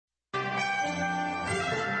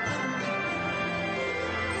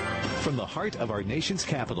From the heart of our nation's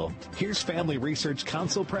capital, here's Family Research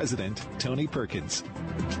Council President Tony Perkins.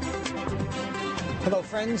 Hello,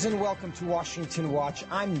 friends, and welcome to Washington Watch.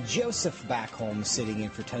 I'm Joseph Backholm, sitting in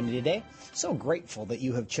for Tony today. So grateful that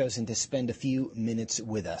you have chosen to spend a few minutes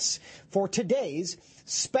with us for today's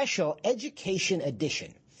special education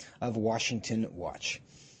edition of Washington Watch.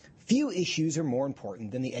 Few issues are more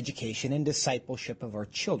important than the education and discipleship of our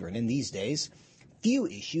children. In these days, few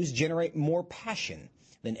issues generate more passion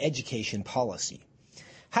than education policy.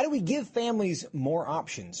 How do we give families more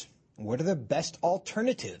options? What are the best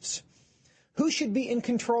alternatives? Who should be in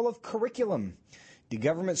control of curriculum? Do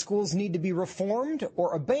government schools need to be reformed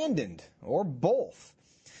or abandoned, or both?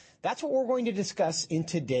 That's what we're going to discuss in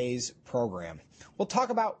today's program. We'll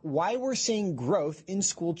talk about why we're seeing growth in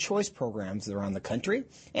school choice programs around the country,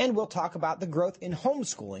 and we'll talk about the growth in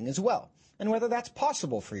homeschooling as well, and whether that's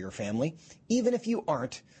possible for your family, even if you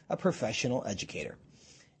aren't a professional educator.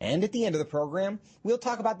 And at the end of the program, we'll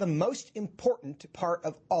talk about the most important part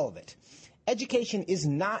of all of it. Education is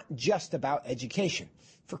not just about education.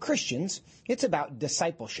 For Christians, it's about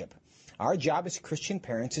discipleship. Our job as Christian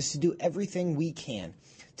parents is to do everything we can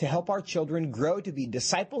to help our children grow to be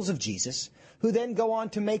disciples of Jesus, who then go on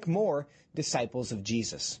to make more disciples of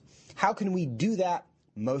Jesus. How can we do that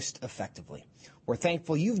most effectively? We're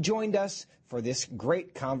thankful you've joined us for this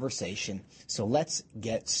great conversation, so let's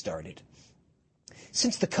get started.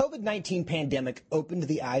 Since the COVID-19 pandemic opened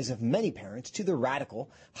the eyes of many parents to the radical,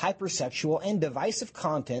 hypersexual, and divisive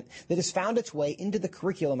content that has found its way into the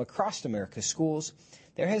curriculum across America's schools,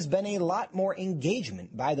 there has been a lot more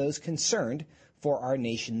engagement by those concerned for our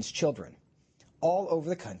nation's children. All over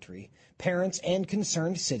the country, parents and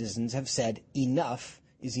concerned citizens have said enough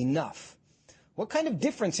is enough. What kind of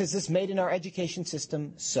difference has this made in our education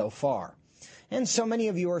system so far? And so many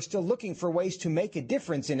of you are still looking for ways to make a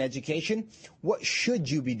difference in education. What should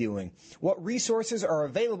you be doing? What resources are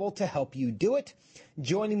available to help you do it?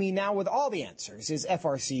 Joining me now with all the answers is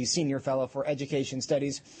FRC's Senior Fellow for Education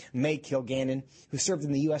Studies, Meg Kilgannon, who served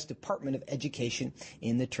in the U.S. Department of Education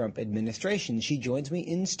in the Trump administration. She joins me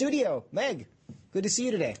in studio. Meg, good to see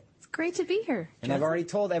you today. It's great to be here. And I've already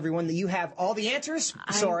told everyone that you have all the answers,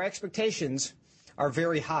 so our expectations are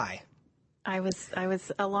very high. I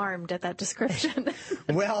was alarmed at that description.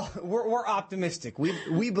 Well, we're optimistic.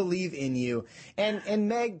 We believe in you. And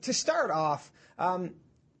Meg, to start off,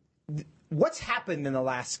 what's happened in the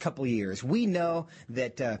last couple of years? We know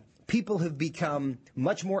that people have become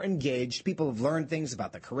much more engaged. People have learned things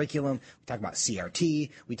about the curriculum. We talk about CRT.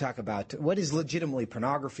 We talk about what is legitimately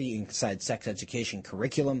pornography inside sex education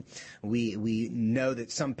curriculum. We know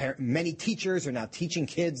that many teachers are now teaching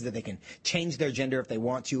kids that they can change their gender if they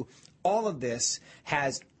want to. All of this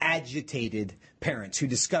has agitated parents who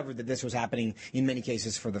discovered that this was happening in many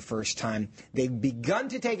cases for the first time. They've begun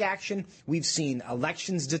to take action. We've seen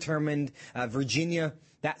elections determined. Virginia,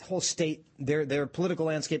 that whole state, their political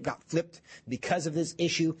landscape got flipped because of this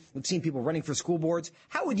issue. We've seen people running for school boards.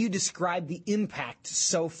 How would you describe the impact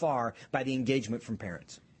so far by the engagement from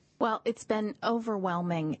parents? Well, it's been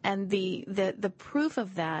overwhelming, and the proof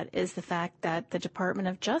of that is the fact that the Department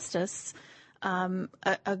of Justice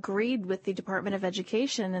agreed with the Department of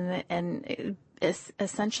Education and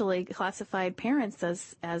essentially classified parents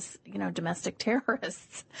as domestic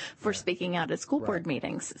terrorists for speaking out at school board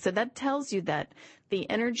meetings. So that tells you that the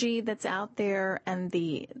energy that's out there and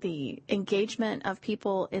the engagement of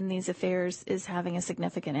people in these affairs is having a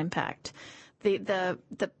significant impact. The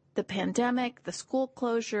pandemic, the school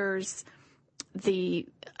closures, the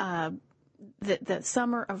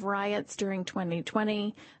summer of riots during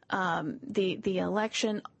 2020, the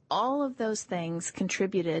election, all of those things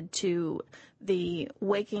contributed to the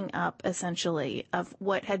waking up, essentially, of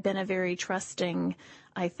what had been a very trusting,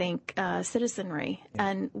 I think, citizenry. Yeah.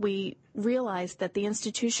 And we realized that the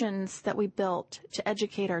institutions that we built to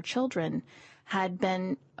educate our children had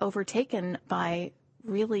been overtaken by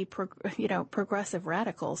really, progressive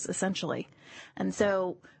radicals, essentially. And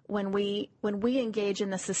so when we engage in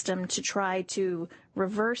the system to try to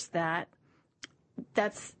reverse that,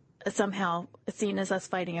 that's somehow seen as us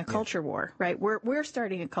fighting a culture war, right? We're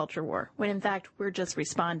starting a culture war when in fact we're just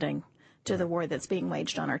responding to the war that's being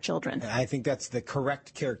waged on our children. I think that's the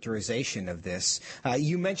correct characterization of this.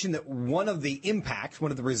 You mentioned that one of the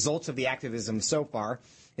results of the activism so far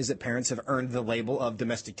is that parents have earned the label of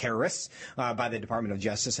domestic terrorists by the Department of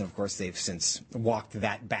Justice. And, of course, they've since walked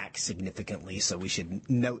that back significantly, so we should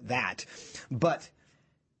note that. But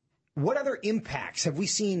what other impacts have we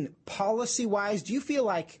seen policy-wise? Do you feel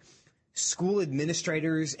like school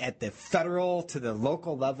administrators at the federal to the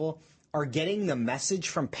local level are getting the message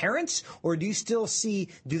from parents, or do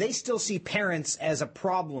they still see parents as a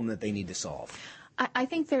problem that they need to solve? I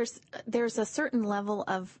think there's a certain level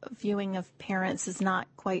of viewing of parents as not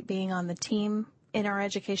quite being on the team in our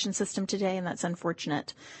education system today, and that's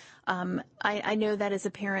unfortunate. I know that as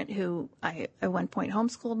a parent who I at one point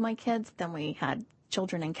homeschooled my kids, then we had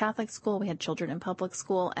children in Catholic school, we had children in public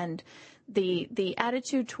school, and the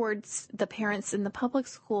attitude towards the parents in the public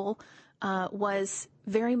school was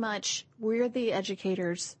very much, we're the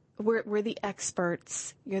educators, we're the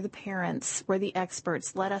experts, you're the parents, we're the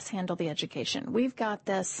experts, let us handle the education. We've got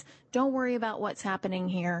this, don't worry about what's happening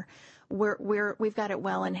here. We've got it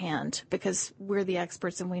well in hand because we're the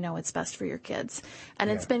experts and we know what's best for your kids. And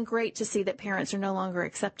It's been great to see that parents are no longer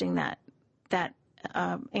accepting that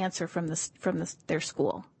answer from their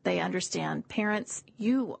school. They understand, parents,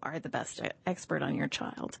 you are the best expert on your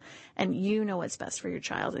child, and you know what's best for your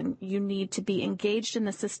child, and you need to be engaged in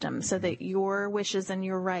the system so that your wishes and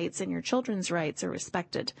your rights and your children's rights are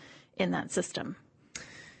respected in that system.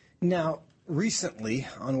 Now, recently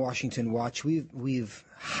on Washington Watch, we've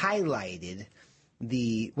highlighted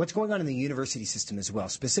what's going on in the university system as well,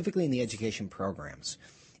 specifically in the education programs,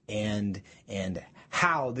 and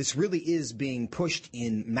how this really is being pushed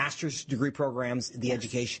in master's degree programs, the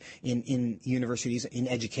education in universities, in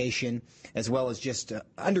education, as well as just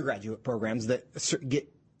undergraduate programs that get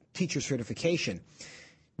teacher certification.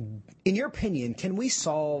 In your opinion, can we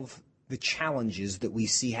solve the challenges that we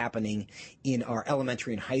see happening in our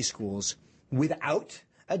elementary and high schools without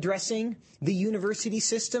addressing the university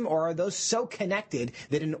system, or are those so connected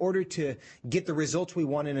that in order to get the results we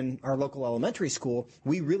want in our local elementary school,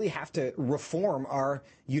 we really have to reform our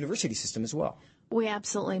university system as well? We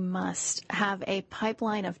absolutely must have a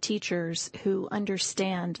pipeline of teachers who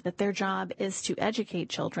understand that their job is to educate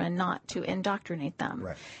children, not to indoctrinate them.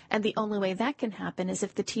 Right. And the only way that can happen is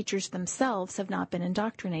if the teachers themselves have not been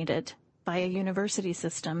indoctrinated by a university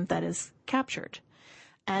system that is captured.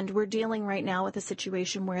 And we're dealing right now with a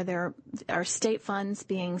situation where there are state funds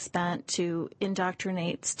being spent to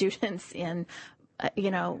indoctrinate students in,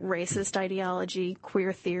 racist ideology,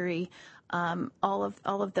 queer theory, all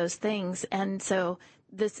of those things. And so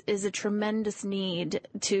this is a tremendous need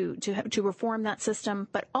to reform that system,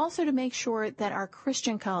 but also to make sure that our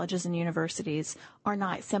Christian colleges and universities are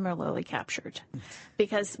not similarly captured,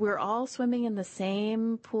 because we're all swimming in the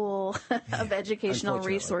same pool of educational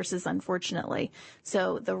resources, unfortunately.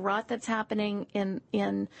 So the rot that's happening in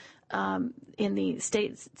the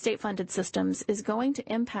state-funded systems is going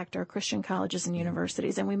to impact our Christian colleges and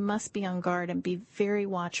universities, and we must be on guard and be very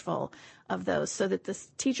watchful of those so that the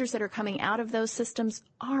teachers that are coming out of those systems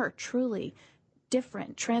are truly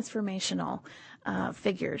different, transformational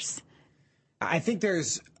figures. I think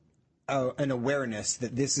there's an awareness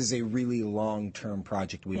that this is a really long-term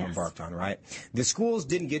project we've embarked on, right? The schools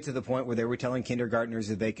didn't get to the point where they were telling kindergartners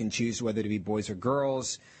that they can choose whether to be boys or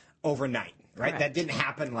girls overnight. Right? Correct. That didn't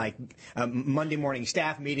happen like a Monday morning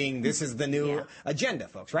staff meeting. This is the new agenda,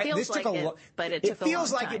 folks, right? Feels like it, but it took a long time. It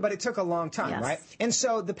feels like it, but it took a long time, right? And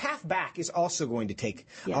so the path back is also going to take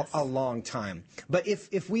a long time. But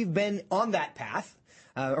if we've been on that path,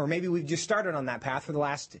 or maybe we've just started on that path for the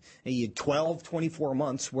last 12, 24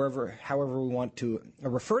 months, however we want to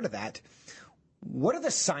refer to that, what are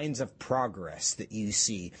the signs of progress that you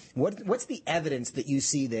see? What's the evidence that you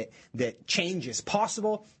see that change is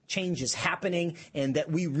possible, change is happening, and that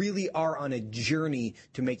we really are on a journey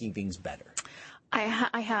to making things better?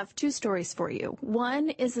 I have two stories for you. One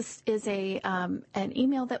is an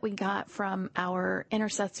email that we got from our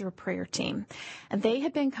intercessor prayer team, and they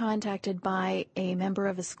had been contacted by a member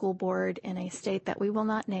of a school board in a state that we will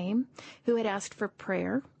not name, who had asked for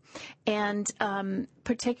prayer. And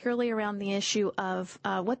particularly around the issue of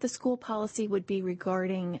what the school policy would be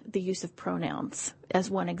regarding the use of pronouns, as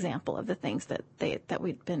one example of the things that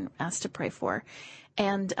we'd been asked to pray for.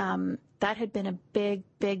 And that had been a big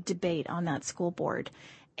debate on that school board.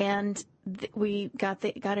 And we got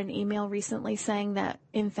an email recently saying that,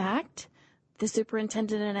 in fact, the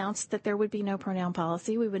superintendent announced that there would be no pronoun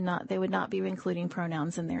policy. They would not be including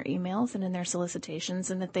pronouns in their emails and in their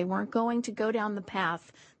solicitations, and that they weren't going to go down the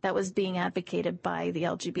path that was being advocated by the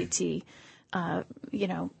LGBT,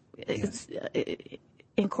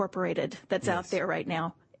 incorporated that's out there right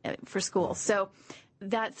now for schools. So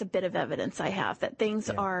that's a bit of evidence I have that things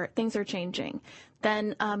are changing.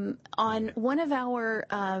 Then on one of our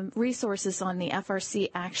resources on the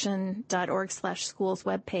frcaction.org/schools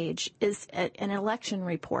webpage is an election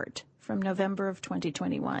report from November of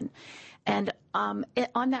 2021. And on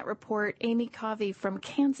that report, Amy Covey from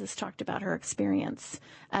Kansas talked about her experience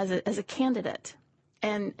as a candidate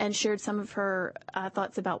and shared some of her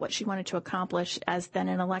thoughts about what she wanted to accomplish as then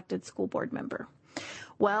an elected school board member.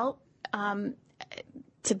 Well,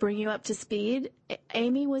 to bring you up to speed,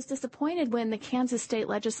 Amy was disappointed when the Kansas State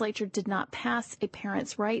Legislature did not pass a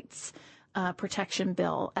parents' rights protection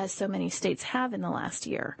bill, as so many states have in the last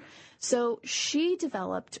year. So she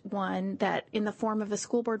developed one that in the form of a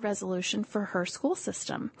school board resolution for her school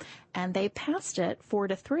system, and they passed it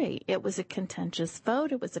 4-3. It was a contentious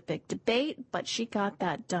vote. It was a big debate, but she got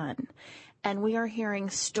that done. And we are hearing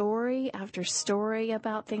story after story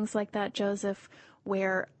about things like that, Joseph,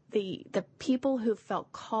 where the people who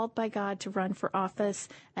felt called by God to run for office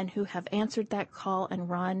and who have answered that call and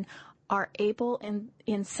run are able,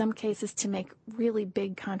 in some cases, to make really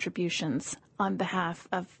big contributions on behalf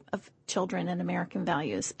of children and American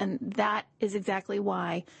values. And that is exactly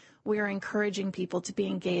why we're encouraging people to be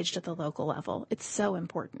engaged at the local level. It's so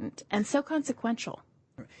important and so consequential.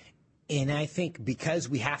 And I think because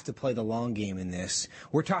we have to play the long game in this,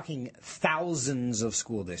 we're talking thousands of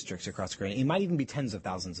school districts across the country. It might even be tens of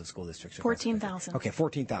thousands of school districts. 14,000. Okay,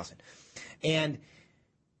 14,000. And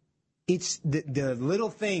it's the little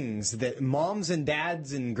things that moms and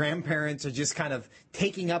dads and grandparents are just kind of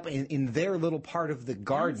taking up in their little part of the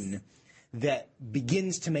garden that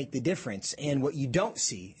begins to make the difference. And what you don't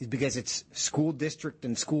see is, because it's school district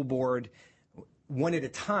and school board one at a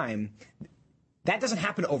time, that doesn't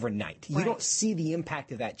happen overnight. You don't see the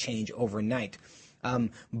impact of that change overnight.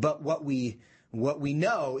 But what we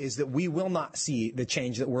know is that we will not see the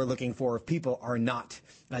change that we're looking for if people are not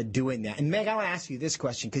doing that. And Meg, I want to ask you this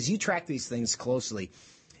question, because you track these things closely.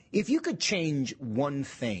 If you could change one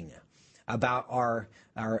thing about our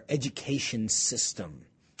education system,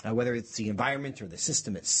 whether it's the environment or the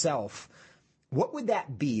system itself, what would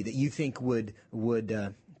that be that you think would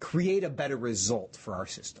create a better result for our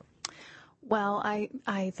system? Well,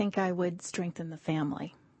 I think I would strengthen the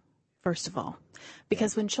family, first of all,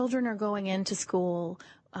 because when children are going into school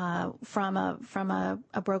from a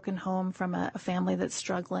broken home, from a family that's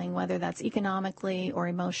struggling, whether that's economically or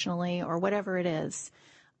emotionally or whatever it is,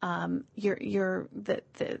 you're going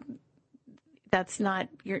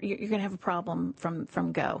to have a problem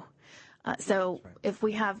from go. So if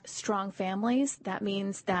we have strong families, that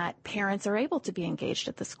means that parents are able to be engaged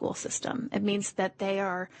at the school system. It means that they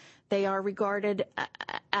are regarded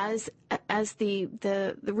as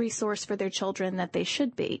the resource for their children that they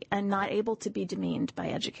should be, and not able to be demeaned by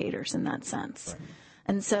educators in that sense. Right.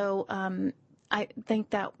 And so I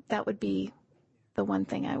think that would be the one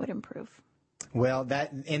thing I would improve. Well,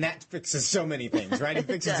 that fixes so many things, right? It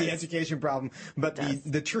fixes the education problem, but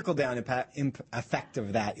the trickle-down effect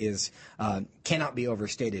of that is cannot be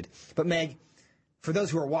overstated. But Meg, for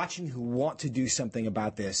those who are watching who want to do something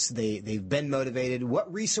about this, they've been motivated.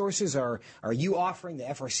 What resources are you offering, the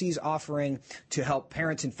FRC's offering, to help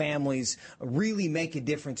parents and families really make a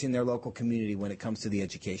difference in their local community when it comes to the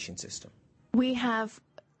education system? We have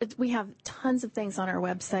tons of things on our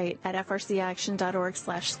website at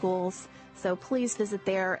frcaction.org/schools. So please visit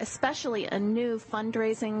there, especially a new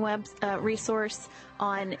fundraising resource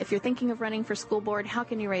on, if you're thinking of running for school board, how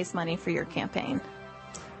can you raise money for your campaign?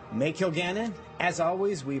 Meg Kilgannon, as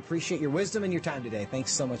always, we appreciate your wisdom and your time today.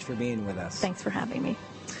 Thanks so much for being with us. Thanks for having me.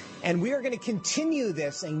 And we are going to continue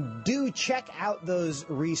this, and do check out those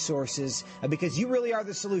resources because you really are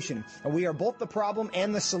the solution. And we are both the problem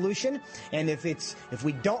and the solution. And if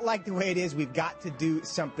we don't like the way it is, we've got to do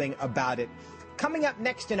something about it. Coming up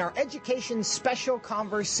next in our education special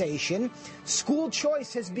conversation, school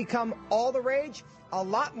choice has become all the rage, a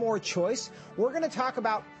lot more choice. We're going to talk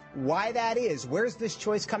about why that is. Where's this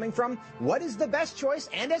choice coming from? What is the best choice?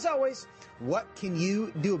 And as always, what can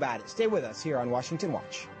you do about it? Stay with us here on Washington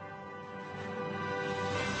Watch.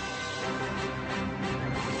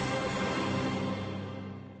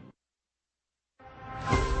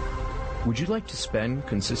 Would you like to spend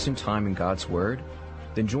consistent time in God's Word?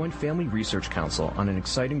 Then join Family Research Council on an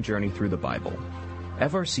exciting journey through the Bible.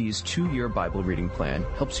 FRC's 2-year Bible reading plan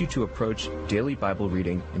helps you to approach daily Bible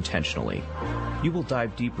reading intentionally. You will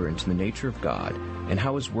dive deeper into the nature of God and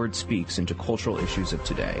how His Word speaks into cultural issues of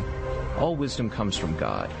today. All wisdom comes from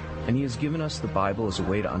God, and He has given us the Bible as a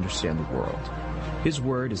way to understand the world. His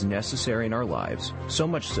Word is necessary in our lives, so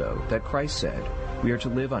much so that Christ said, we are to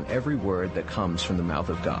live on every word that comes from the mouth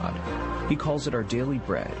of God. He calls it our daily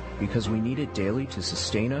bread because we need it daily to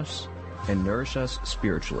sustain us and nourish us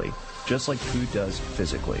spiritually, just like food does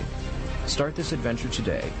physically. Start this adventure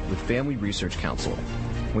today with Family Research Council.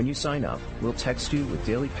 When you sign up, we'll text you with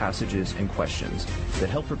daily passages and questions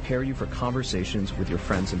that help prepare you for conversations with your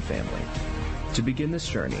friends and family. To begin this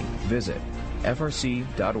journey, visit frc.org/Bible.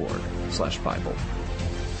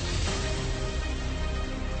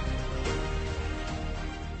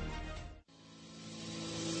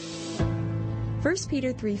 1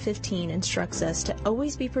 Peter 3:15 instructs us to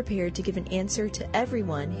always be prepared to give an answer to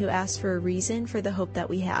everyone who asks for a reason for the hope that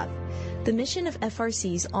we have. The mission of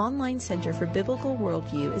FRC's online Center for Biblical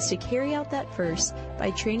Worldview is to carry out that verse by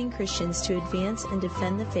training Christians to advance and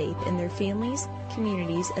defend the faith in their families,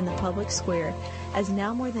 communities, and the public square, as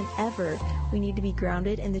now more than ever, we need to be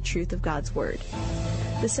grounded in the truth of God's Word.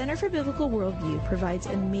 The Center for Biblical Worldview provides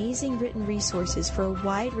amazing written resources for a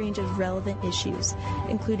wide range of relevant issues,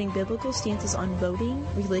 including biblical stances on voting,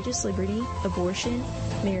 religious liberty, abortion,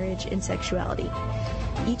 marriage, and sexuality.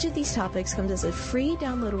 Each of these topics comes as a free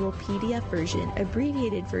downloadable PDF version,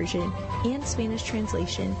 abbreviated version, and Spanish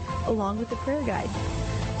translation, along with the prayer guide.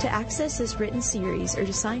 To access this written series or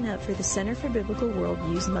to sign up for the Center for Biblical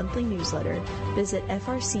Worldview's monthly newsletter, visit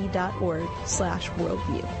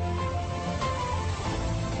frc.org/worldview.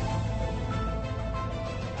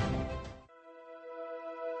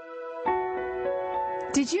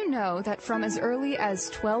 Did you know that from as early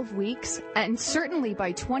as 12 weeks, and certainly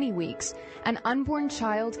by 20 weeks, an unborn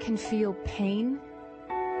child can feel pain?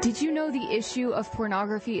 Did you know the issue of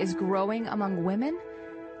pornography is growing among women?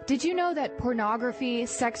 Did you know that pornography,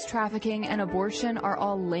 sex trafficking, and abortion are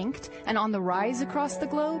all linked and on the rise across the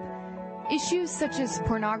globe? Issues such as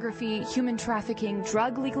pornography, human trafficking,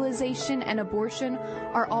 drug legalization, and abortion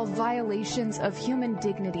are all violations of human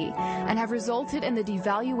dignity and have resulted in the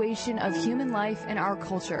devaluation of human life in our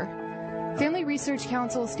culture. Family Research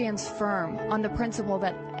Council stands firm on the principle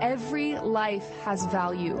that every life has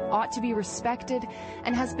value, ought to be respected,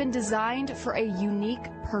 and has been designed for a unique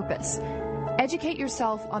purpose. Educate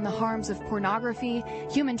yourself on the harms of pornography,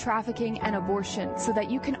 human trafficking, and abortion so that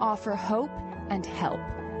you can offer hope and help.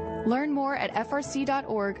 Learn more at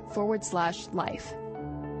frc.org/life.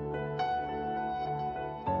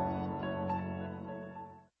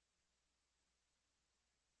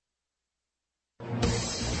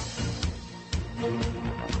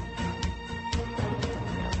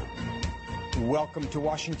 Welcome to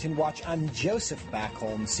Washington Watch. I'm Joseph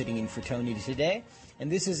Backholm, sitting in for Tony today,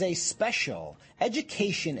 and this is a special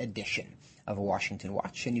education edition of Washington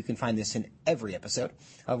Watch, and you can find this in every episode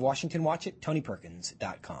of Washington Watch at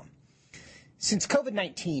TonyPerkins.com. Since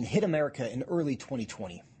COVID-19 hit America in early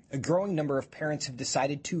 2020, a growing number of parents have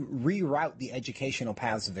decided to reroute the educational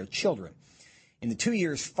paths of their children. In the 2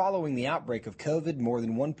 years following the outbreak of COVID, more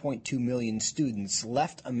than 1.2 million students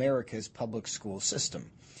left America's public school system.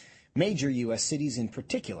 Major U.S. cities in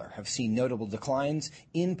particular have seen notable declines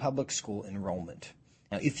in public school enrollment.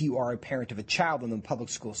 Now, if you are a parent of a child in the public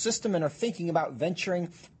school system and are thinking about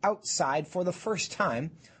venturing outside for the first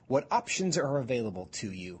time, what options are available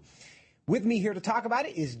to you? With me here to talk about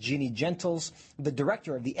it is Ginny Gentles, the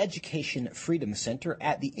director of the Education Freedom Center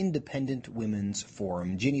at the Independent Women's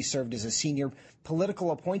Forum. Ginny served as a senior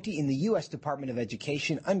political appointee in the U.S. Department of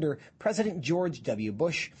Education under President George W.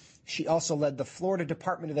 Bush. She also led the Florida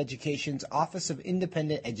Department of Education's Office of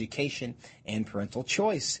Independent Education and Parental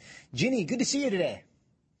Choice. Ginny, good to see you today.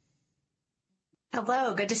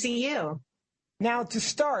 Hello, good to see you. Now, to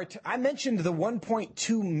start, I mentioned the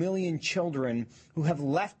 1.2 million children who have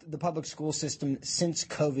left the public school system since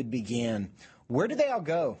COVID began. Where do they all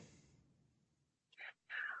go?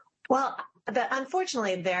 Well,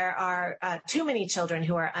 unfortunately, there are too many children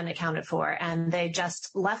who are unaccounted for, and they just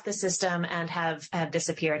left the system and have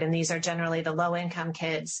disappeared. And these are generally the low-income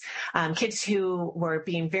kids, kids who were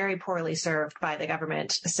being very poorly served by the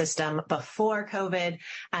government system before COVID,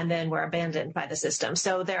 and then were abandoned by the system.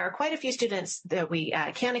 So there are quite a few students that we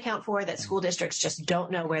can't account for, that school districts just don't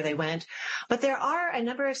know where they went. But there are a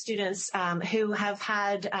number of students who have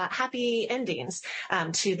had happy endings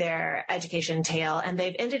to their education tale, and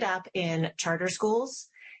they've ended up in charter schools,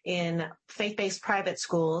 in faith-based private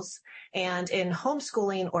schools, and in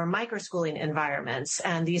homeschooling or microschooling environments.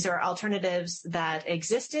 And these are alternatives that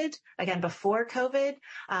existed, again, before COVID,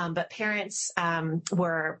 but parents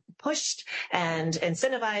were pushed and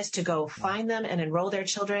incentivized to go find them and enroll their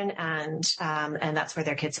children, and that's where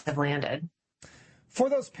their kids have landed. For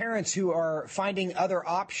those parents who are finding other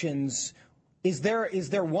options, Is there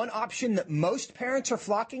one option that most parents are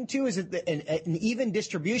flocking to? Is it an even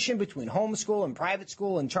distribution between homeschool and private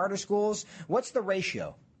school and charter schools? What's the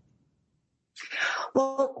ratio?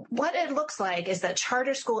 Well, what it looks like is that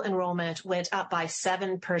charter school enrollment went up by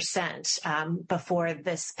 7% before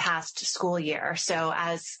this past school year. So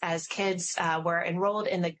as kids were enrolled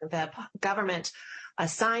in the government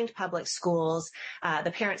assigned public schools,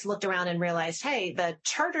 the parents looked around and realized, hey, the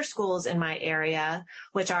charter schools in my area,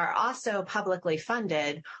 which are also publicly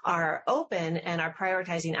funded, are open and are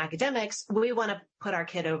prioritizing academics. We want to put our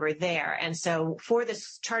kid over there. And so for the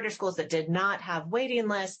charter schools that did not have waiting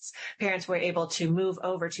lists, parents were able to move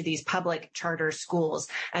over to these public charter schools.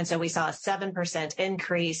 And so we saw a 7%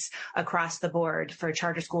 increase across the board for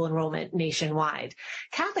charter school enrollment nationwide.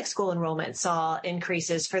 Catholic school enrollment saw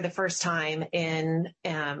increases for the first time in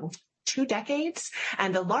 2 decades,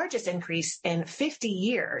 and the largest increase in 50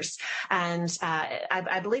 years. And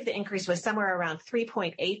I believe the increase was somewhere around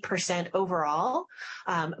 3.8% overall.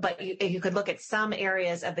 But you could look at some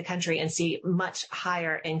areas of the country and see much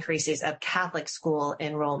higher increases of Catholic school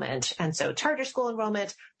enrollment. And so charter school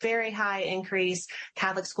enrollment, very high increase,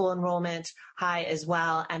 Catholic school enrollment, high as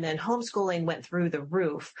well. And then homeschooling went through the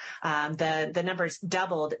roof. The numbers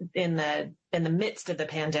doubled in the midst of the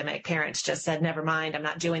pandemic. Parents just said, never mind, I'm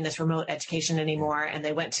not doing this remote education anymore. And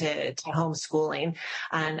they went to homeschooling.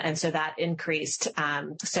 And so that increased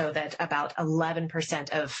so that about 11%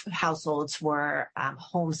 of households were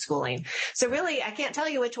homeschooling. So really, I can't tell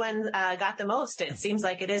you which one got the most. It seems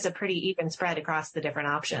like it is a pretty even spread across the different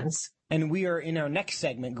options. And we are, in our next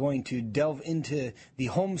segment, going to delve into the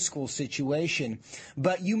homeschool situation.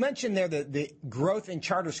 But you mentioned there the growth in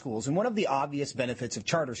charter schools. And one of the obvious benefits of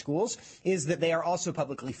charter schools is that they are also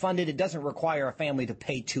publicly funded. It doesn't require a family to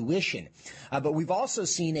pay tuition. But we've also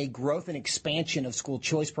seen a growth and expansion of school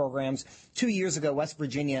choice programs. 2 years ago, West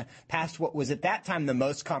Virginia passed what was at that time the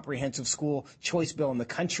most comprehensive school choice bill in the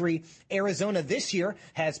country. Arizona this year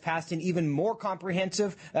has passed an even more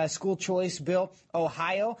comprehensive school choice bill.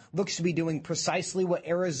 Ohio looks to be doing precisely what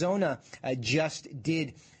Arizona just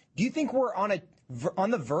did. Do you think we're on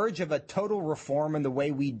the verge of a total reform in the way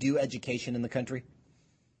we do education in the country?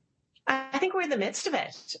 I think we're in the midst of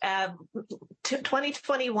it.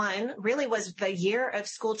 2021 really was the year of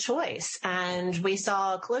school choice, and we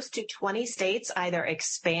saw close to 20 states either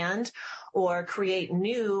expand or create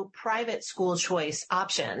new private school choice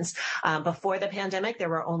options. Before the pandemic, there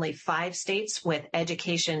were only 5 states with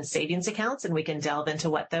education savings accounts, and we can delve into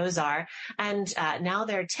what those are. And now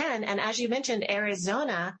there are 10. And as you mentioned,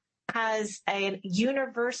 Arizona has a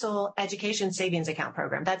universal education savings account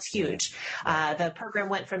program. That's huge. The program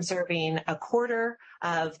went from serving a quarter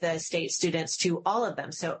of the state students to all of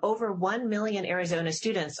them. So over 1 million Arizona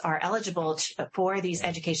students are eligible for these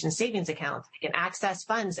education savings accounts. They can access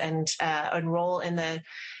funds and enroll in the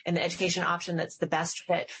education option that's the best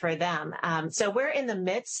fit for them. So we're in the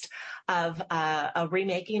midst of a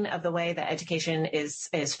remaking of the way that education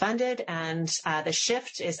is funded, and the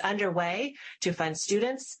shift is underway to fund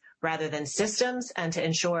students rather than systems, and to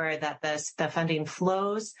ensure that the funding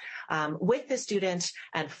flows with the student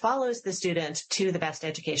and follows the student to the best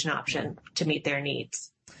education option to meet their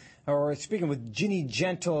needs. We're speaking with Ginny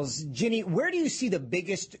Gentles. Ginny, where do you see the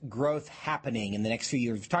biggest growth happening in the next few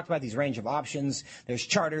years? We've talked about these range of options. There's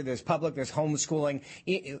charter, there's public, there's homeschooling.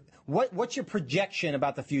 What's your projection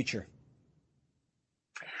about the future?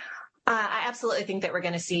 I absolutely think that we're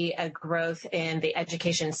going to see a growth in the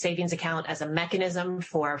education savings account as a mechanism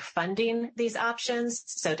for funding these options.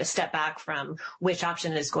 So to step back from which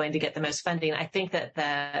option is going to get the most funding, I think that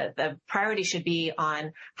the priority should be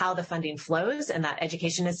on how the funding flows in that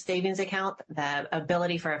education savings account, the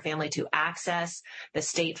ability for a family to access the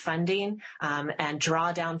state funding and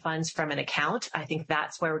draw down funds from an account. I think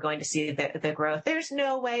that's where we're going to see the growth. There's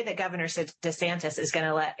no way that Governor DeSantis is going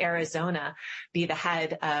to let Arizona be the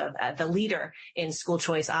head of the leader in school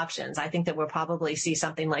choice options. I think that we'll probably see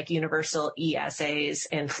something like universal ESAs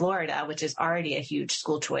in Florida, which is already a huge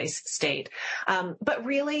school choice state. But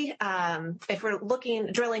really, if we're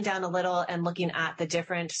drilling down a little and looking at the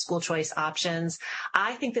different school choice options,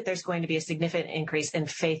 I think that there's going to be a significant increase in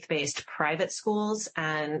faith-based private schools,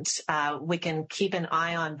 and we can keep an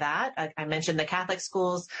eye on that. I mentioned the Catholic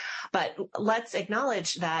schools, but let's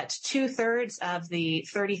acknowledge that 2/3 of the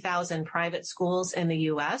 30,000 private schools in the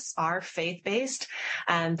U.S. are faith-based,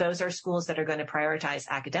 and those are schools that are going to prioritize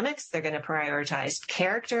academics. They're going to prioritize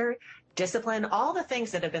character, discipline, all the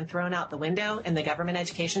things that have been thrown out the window in the government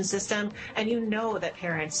education system. And you know that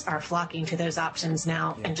parents are flocking to those options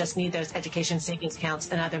now and just need those education savings accounts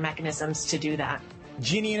and other mechanisms to do that.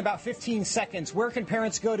 Ginny, in about 15 seconds, where can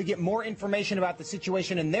parents go to get more information about the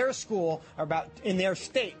situation in their school, or in their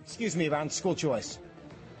state, about school choice?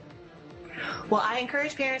 Well, I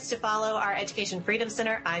encourage parents to follow our Education Freedom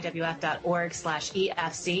Center,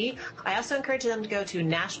 iwf.org/EFC. I also encourage them to go to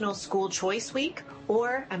National School Choice Week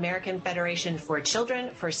or American Federation for Children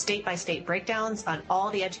for state-by-state breakdowns on all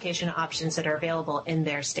the education options that are available in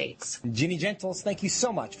their states. Ginny Gentles, thank you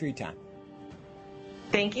so much for your time.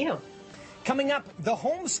 Thank you. Coming up, the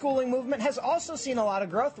homeschooling movement has also seen a lot of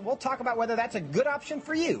growth. We'll talk about whether that's a good option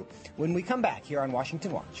for you when we come back here on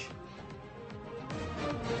Washington Watch.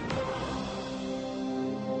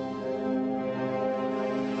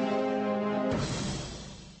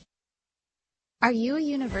 Are you a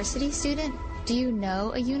university student? Do you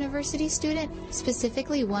know a university student,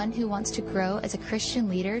 specifically one who wants to grow as a Christian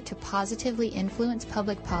leader to positively influence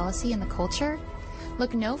public policy and the culture?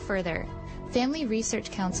 Look no further. Family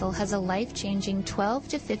Research Council has a life-changing 12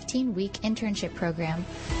 to 15-week internship program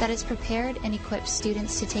that has prepared and equipped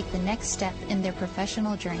students to take the next step in their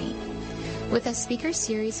professional journey. With a speaker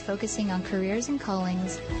series focusing on careers and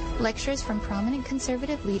callings, lectures from prominent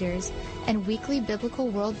conservative leaders, and weekly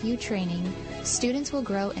biblical worldview training, students will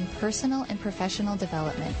grow in personal and professional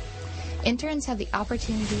development. Interns have the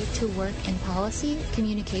opportunity to work in policy,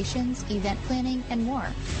 communications, event planning, and more.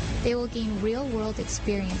 They will gain real-world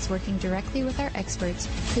experience working directly with our experts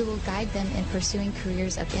who will guide them in pursuing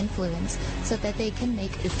careers of influence so that they can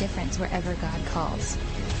make a difference wherever God calls.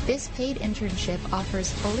 This paid internship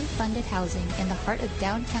offers fully funded housing in the heart of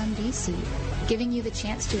downtown D.C., giving you the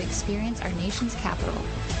chance to experience our nation's capital.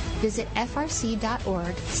 Visit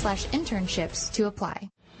frc.org/internships to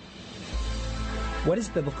apply. What is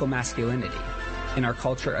biblical masculinity? In our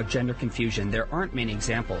culture of gender confusion, there aren't many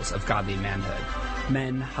examples of godly manhood.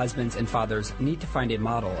 Men, husbands, and fathers need to find a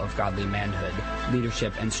model of godly manhood,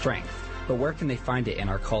 leadership, and strength. But where can they find it in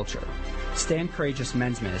our culture? Stand Courageous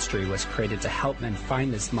Men's Ministry was created to help men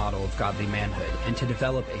find this model of godly manhood and to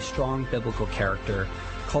develop a strong biblical character,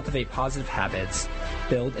 cultivate positive habits,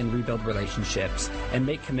 build and rebuild relationships, and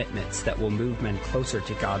make commitments that will move men closer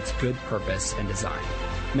to God's good purpose and design.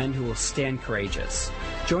 Men who will stand courageous.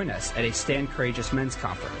 Join us at a Stand Courageous Men's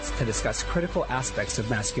Conference to discuss critical aspects of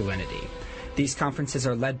masculinity. These conferences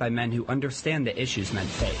are led by men who understand the issues men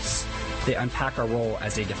face. They unpack our role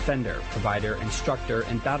as a defender, provider, instructor,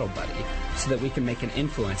 and battle buddy so that we can make an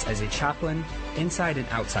influence as a chaplain inside and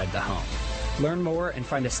outside the home. Learn more and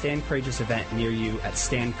find a Stand Courageous event near you at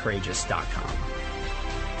standcourageous.com.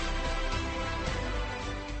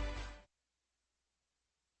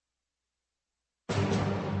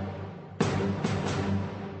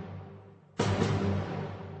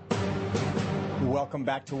 Welcome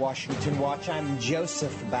back to Washington Watch. I'm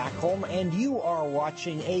Joseph Backholm, and you are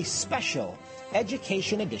watching a special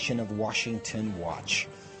education edition of Washington Watch.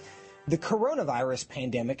 The coronavirus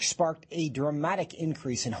pandemic sparked a dramatic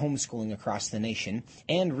increase in homeschooling across the nation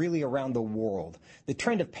and really around the world. The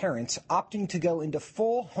trend of parents opting to go into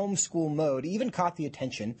full homeschool mode even caught the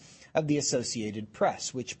attention of the Associated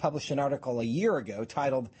Press, which published an article a year ago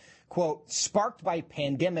titled, quote, "Sparked by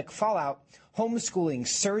Pandemic Fallout, Homeschooling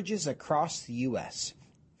Surges Across the U.S."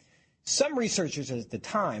 Some researchers at the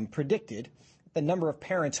time predicted the number of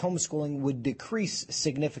parents homeschooling would decrease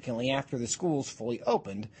significantly after the schools fully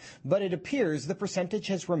opened, but it appears the percentage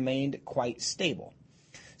has remained quite stable.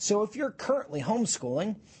 So if you're currently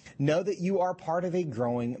homeschooling, know that you are part of a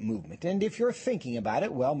growing movement. And if you're thinking about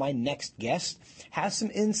it, well, my next guest has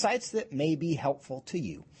some insights that may be helpful to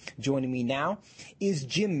you. Joining me now is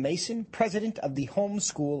Jim Mason, president of the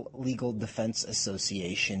Homeschool Legal Defense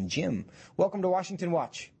Association. Jim, welcome to Washington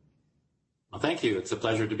Watch. Well, thank you. It's a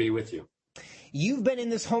pleasure to be with you. You've been in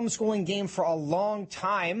this homeschooling game for a long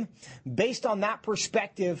time. Based on that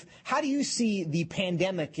perspective, how do you see the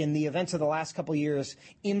pandemic and the events of the last couple of years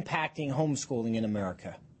impacting homeschooling in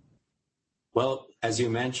America? Well, as you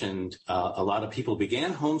mentioned, a lot of people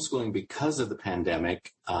began homeschooling because of the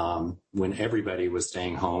pandemic, when everybody was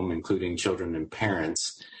staying home, including children and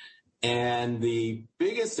parents. And the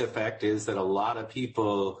biggest effect is that a lot of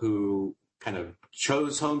people who kind of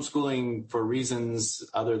chose homeschooling for reasons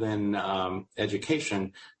other than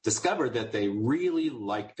education discovered that they really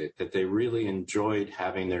liked it, that they really enjoyed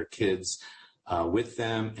having their kids with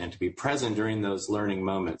them and to be present during those learning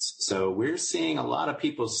moments. So we're seeing a lot of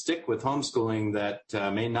people stick with homeschooling that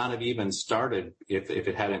may not have even started if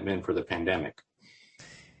it hadn't been for the pandemic.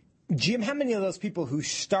 Jim, how many of those people who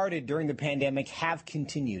started during the pandemic have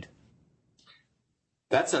continued?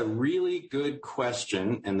 That's a really good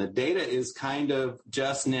question, and the data is kind of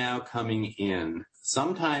just now coming in.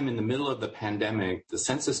 Sometime in the middle of the pandemic, the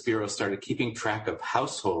Census Bureau started keeping track of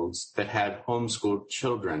households that had homeschooled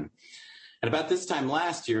children. And about this time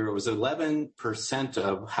last year, it was 11%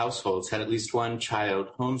 of households had at least one child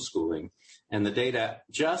homeschooling. And the data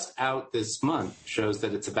just out this month shows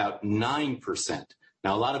that it's about 9%.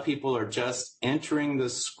 Now, a lot of people are just entering the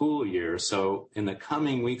school year, so in the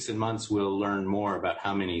coming weeks and months, we'll learn more about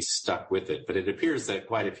how many stuck with it. But it appears that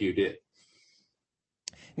quite a few did.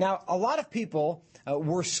 Now, a lot of people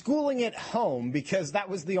were schooling at home because that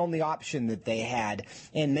was the only option that they had.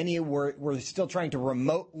 And many were still trying to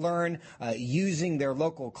remote learn using their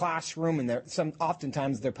local classroom and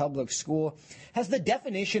oftentimes their public school. Has the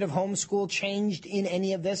definition of homeschool changed in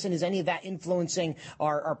any of this? And is any of that influencing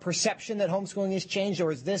our perception that homeschooling has changed?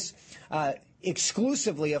 Or is this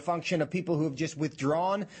exclusively a function of people who have just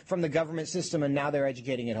withdrawn from the government system and now they're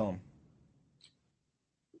educating at home?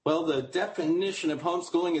 Well, the definition of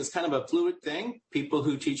homeschooling is kind of a fluid thing. People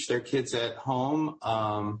who teach their kids at home,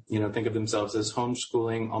 think of themselves as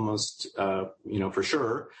homeschooling almost, for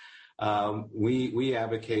sure. We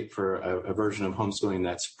advocate for a version of homeschooling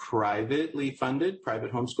that's privately funded,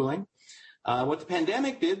 private homeschooling. What the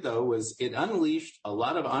pandemic did, though, was it unleashed a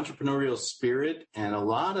lot of entrepreneurial spirit and a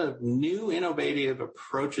lot of new innovative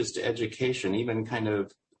approaches to education, even kind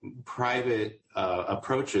of private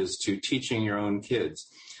approaches to teaching your own kids.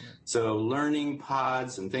 So learning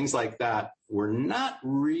pods and things like that were not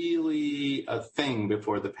really a thing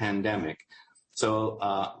before the pandemic. So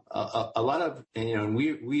a lot of, and we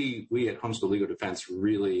at Homeschool Legal Defense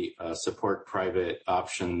really support private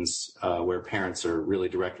options where parents are really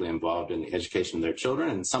directly involved in the education of their children.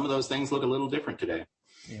 And some of those things look a little different today.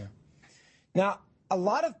 Yeah. Now, a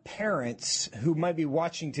lot of parents who might be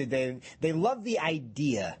watching today, they love the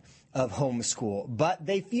idea of homeschool, but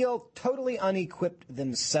they feel totally unequipped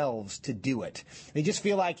themselves to do it. They just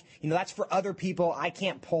feel like, that's for other people. I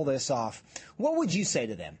can't pull this off. What would you say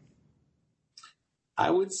to them? I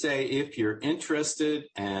would say if you're interested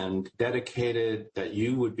and dedicated, that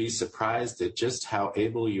you would be surprised at just how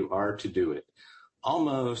able you are to do it.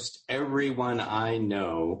 Almost everyone I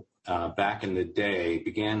know back in the day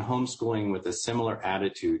began homeschooling with a similar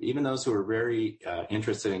attitude, even those who were very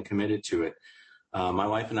interested and committed to it. My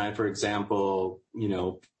wife and I, for example,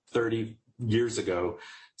 30 years ago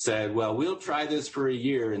said, well, we'll try this for a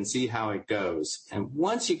year and see how it goes. And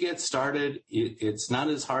once you get started, it's not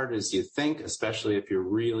as hard as you think, especially if you're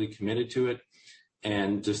really committed to it.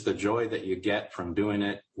 And just the joy that you get from doing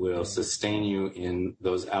it will sustain you in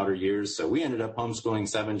those outer years. So we ended up homeschooling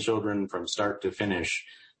 7 children from start to finish,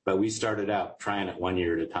 but we started out trying it 1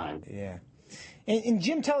 year at a time. Yeah. And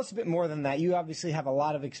Jim, tell us a bit more than that. You obviously have a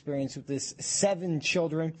lot of experience with this, 7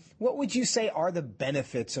 children. What would you say are the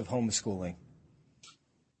benefits of homeschooling?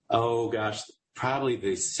 Oh, gosh, probably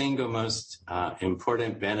the single most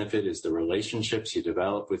important benefit is the relationships you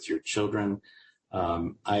develop with your children.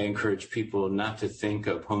 I encourage people not to think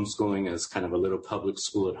of homeschooling as kind of a little public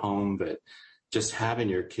school at home, but just having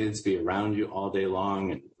your kids be around you all day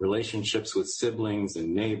long, and relationships with siblings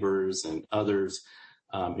and neighbors and others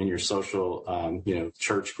in your social,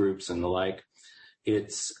 church groups and the like.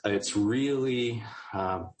 It's really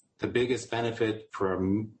the biggest benefit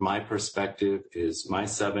from my perspective is my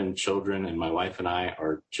 7 children and my wife and I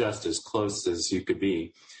are just as close as you could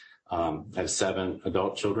be. I have 7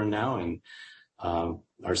 adult children now, and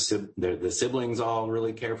the siblings all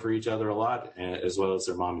really care for each other a lot, as well as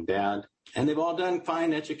their mom and dad. And they've all done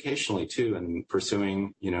fine educationally, too, and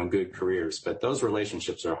pursuing, good careers. But those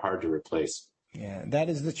relationships are hard to replace. Yeah, that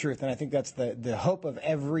is the truth. And I think that's the hope of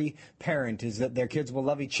every parent, is that their kids will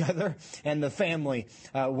love each other and the family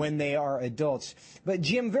when they are adults. But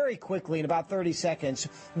Jim, very quickly, in about 30 seconds,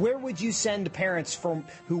 where would you send parents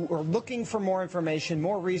who are looking for more information,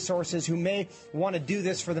 more resources, who may want to do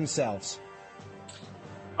this for themselves?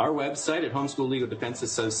 Our website at Homeschool Legal Defense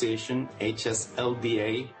Association,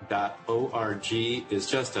 hslda.org, is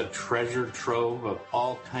just a treasure trove of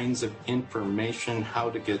all kinds of information, how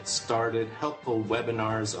to get started, helpful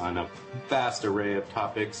webinars on a vast array of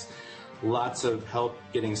topics, lots of help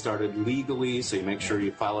getting started legally, so you make sure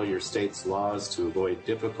you follow your state's laws to avoid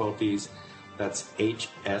difficulties. That's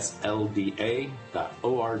hslda.org.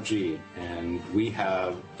 And we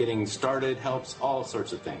have getting started helps, all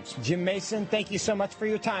sorts of things. Jim Mason, thank you so much for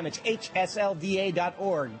your time. It's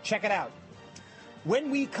hslda.org. Check it out.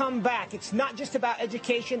 When we come back, it's not just about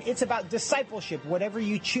education, it's about discipleship. Whatever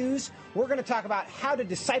you choose, we're going to talk about how to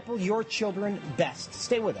disciple your children best.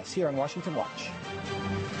 Stay with us here on Washington Watch.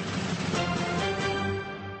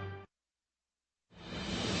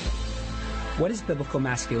 What is biblical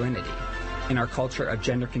masculinity? In our culture of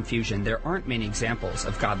gender confusion, there aren't many examples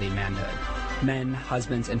of godly manhood. Men,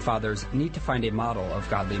 husbands, and fathers need to find a model of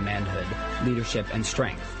godly manhood, leadership, and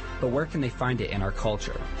strength. But where can they find it in our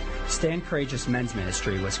culture? Stand Courageous Men's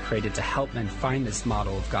Ministry was created to help men find this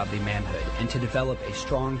model of godly manhood and to develop a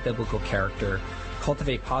strong biblical character,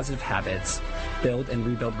 cultivate positive habits, build and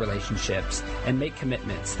rebuild relationships, and make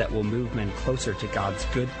commitments that will move men closer to God's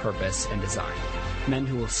good purpose and design. men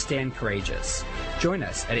who will stand courageous. Join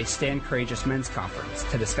us at a Stand Courageous Men's Conference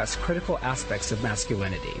to discuss critical aspects of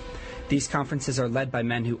masculinity. These conferences are led by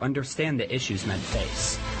men who understand the issues men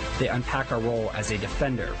face. They unpack our role as a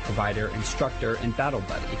defender, provider, instructor, and battle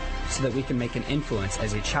buddy so that we can make an influence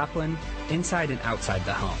as a chaplain inside and outside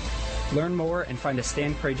the home. Learn more and find a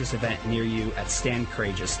Stand Courageous event near you at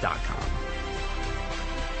standcourageous.com.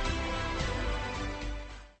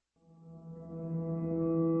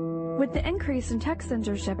 With the increase in tech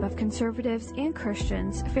censorship of conservatives and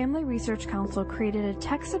Christians, Family Research Council created a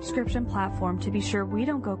tech subscription platform to be sure we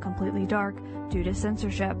don't go completely dark due to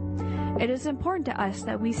censorship. It is important to us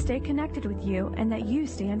that we stay connected with you and that you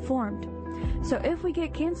stay informed. So if we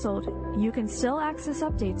get canceled, you can still access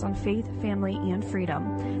updates on faith, family, and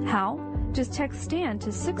freedom. How? Just text STAND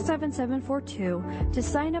to 67742 to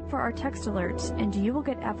sign up for our text alerts, and you will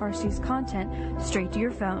get FRC's content straight to your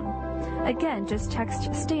phone. Again, just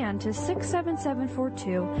text STAND to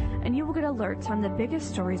 67742 and you will get alerts on the biggest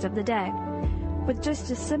stories of the day. With just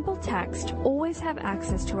a simple text, always have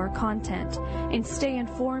access to our content and stay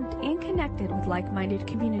informed and connected with like-minded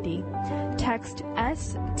community. Text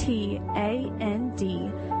STAND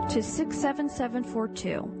to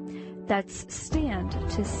 67742. That's STAND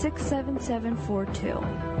to 67742.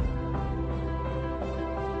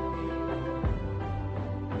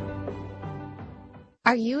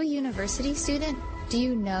 Are you a university student? Do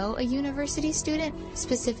you know a university student,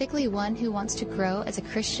 specifically one who wants to grow as a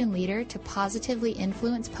Christian leader to positively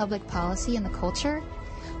influence public policy and the culture?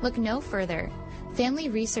 Look no further. Family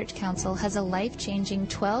Research Council has a life-changing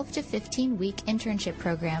 12 to 15-week internship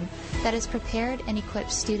program that has prepared and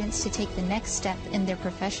equipped students to take the next step in their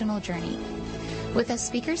professional journey. With a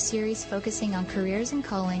speaker series focusing on careers and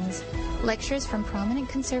callings, lectures from prominent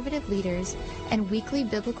conservative leaders, and weekly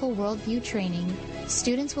biblical worldview training,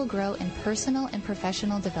 students will grow in personal and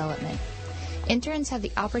professional development. Interns have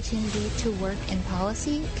the opportunity to work in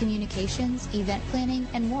policy, communications, event planning,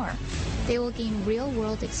 and more. They will gain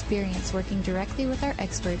real-world experience working directly with our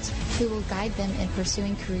experts who will guide them in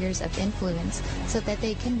pursuing careers of influence so that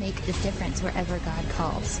they can make a difference wherever God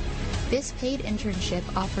calls. This paid internship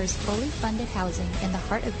offers fully funded housing in the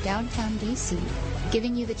heart of downtown D.C.,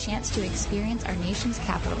 giving you the chance to experience our nation's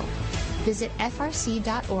capital. Visit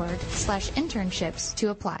frc.org/internships to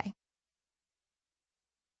apply.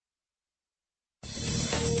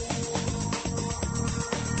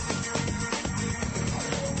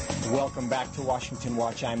 Welcome back to Washington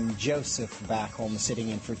Watch. I'm Joseph Backholm, sitting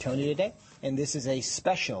in for Tony today, and this is a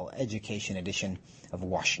special education edition of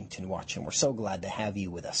Washington Watch, and we're so glad to have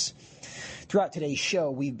you with us. Throughout today's show,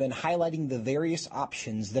 we've been highlighting the various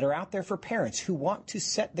options that are out there for parents who want to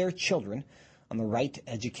set their children on the right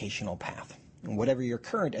educational path. And whatever your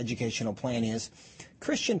current educational plan is,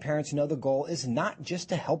 Christian parents know the goal is not just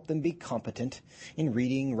to help them be competent in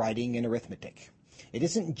reading, writing, and arithmetic. It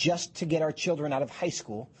isn't just to get our children out of high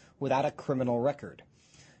school without a criminal record.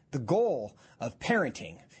 The goal of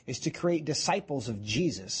parenting is to create disciples of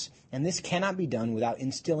Jesus, and this cannot be done without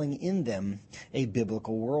instilling in them a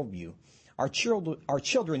biblical worldview. Our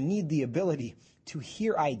children need the ability to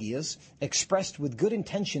hear ideas expressed with good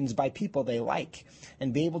intentions by people they like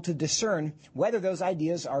and be able to discern whether those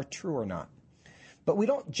ideas are true or not. But we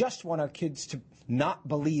don't just want our kids to not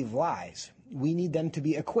believe lies. We need them to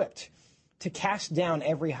be equipped to cast down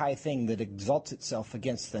every high thing that exalts itself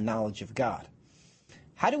against the knowledge of God.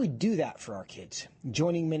 How do we do that for our kids?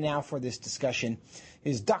 Joining me now for this discussion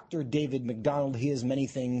is Dr. David McDonald. He is many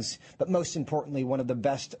things, but most importantly, one of the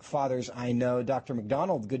best fathers I know. Dr.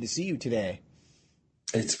 McDonald, good to see you today.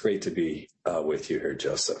 It's great to be with you here,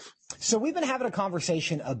 Joseph. So we've been having a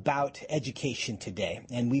conversation about education today,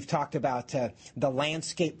 and we've talked about the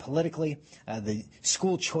landscape politically, the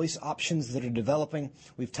school choice options that are developing.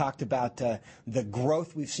 We've talked about the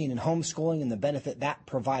growth we've seen in homeschooling and the benefit that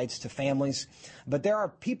provides to families. But there are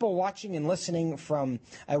people watching and listening from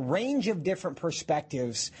a range of different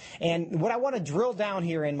perspectives. And what I want to drill down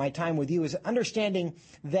here in my time with you is understanding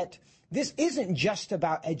that this isn't just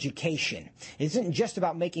about education. It isn't just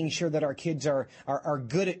about making sure that our kids are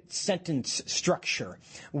good at sentence structure.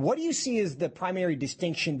 What do you see as the primary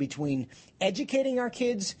distinction between educating our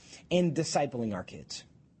kids and discipling our kids?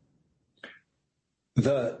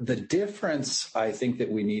 The difference I think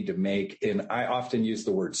that we need to make, and I often use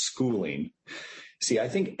the word schooling. See, I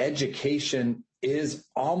think education is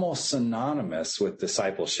almost synonymous with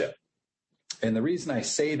discipleship. And the reason I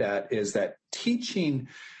say that is that teaching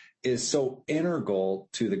is so integral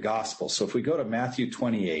to the gospel. So if we go to Matthew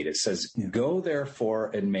 28, it says, "Go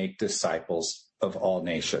therefore and make disciples of all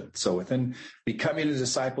nations." So within becoming a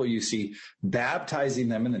disciple, you see baptizing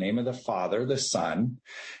them in the name of the Father, the Son,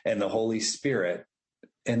 and the Holy Spirit.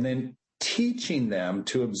 and then teaching them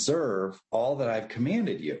to observe all that I've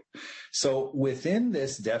commanded you. So within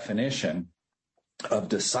this definition of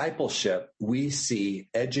discipleship, we see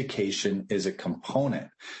education is a component.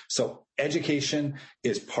 So education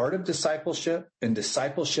is part of discipleship, and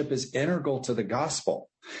discipleship is integral to the gospel.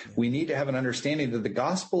 We need to have an understanding that the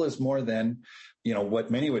gospel is more than,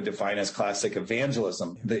 what many would define as classic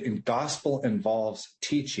evangelism. The gospel involves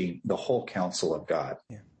teaching the whole counsel of God.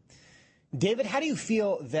 Yeah. David, how do you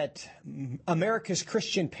feel that America's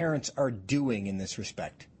Christian parents are doing in this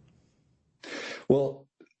respect? Well,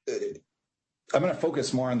 I'm going to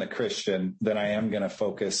focus more on the Christian than I am going to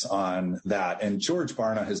focus on that. And George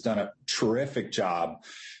Barna has done a terrific job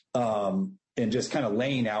in just kind of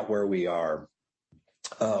laying out where we are.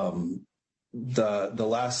 The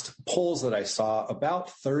last polls that I saw,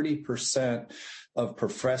 about 30% of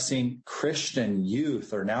professing Christian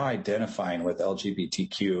youth are now identifying with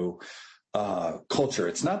LGBTQ culture.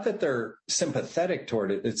 It's not that they're sympathetic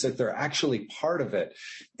toward it, it's that they're actually part of it.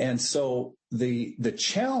 And so the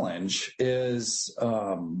challenge is,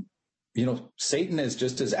 Satan is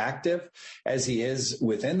just as active as he is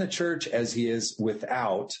within the church as he is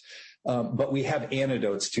without. But we have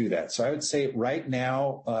antidotes to that. So I would say right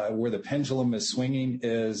now, where the pendulum is swinging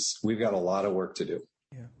is we've got a lot of work to do.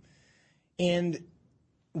 Yeah. And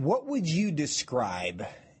what would you describe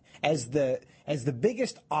as the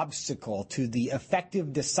biggest obstacle to the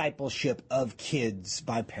effective discipleship of kids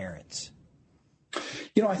by parents?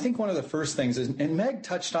 I think one of the first things is, and Meg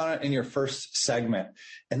touched on it in your first segment,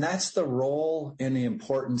 and that's the role and the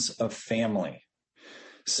importance of family.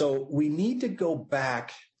 So we need to go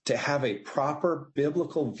back to have a proper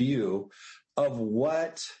biblical view of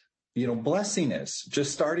what, blessing is,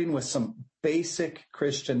 just starting with some basic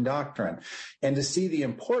Christian doctrine, and to see the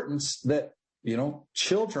importance that,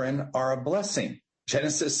 children are a blessing.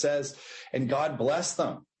 Genesis says, and God blessed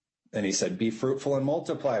them. And he said, be fruitful and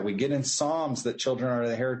multiply. We get in Psalms that children are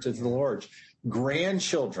the heritage of the Lord.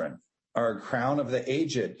 Grandchildren are a crown of the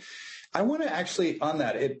aged. I want to actually, on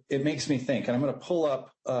that, it makes me think, and I'm going to pull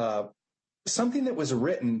up something that was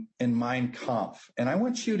written in Mein Kampf. And I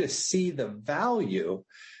want you to see the value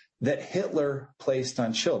that Hitler placed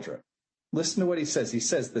on children. Listen to what he says. He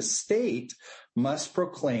says, the state must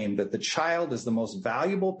proclaim that the child is the most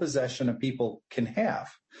valuable possession a people can have.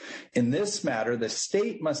 In this matter, the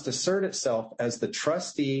state must assert itself as the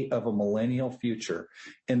trustee of a millennial future,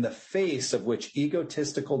 in the face of which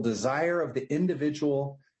egotistical desire of the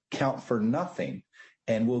individual count for nothing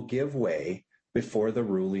and will give way before the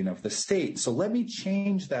ruling of the state. So let me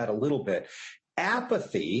change that a little bit.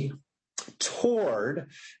 Apathy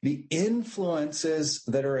toward the influences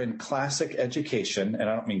that are in classic education, and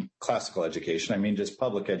I don't mean classical education, I mean just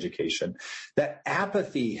public education, that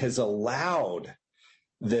apathy has allowed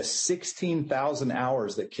this 16,000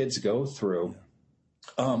 hours that kids go through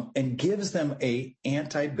and gives them a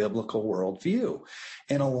anti-biblical worldview.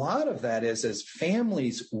 And a lot of that is, as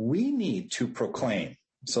families, we need to proclaim.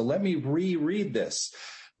 So let me reread this.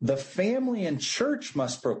 The family and church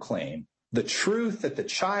must proclaim the truth that the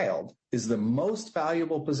child is the most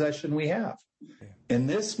valuable possession we have. In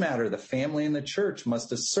this matter, the family and the church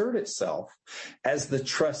must assert itself as the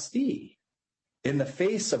trustee, in the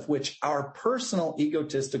face of which our personal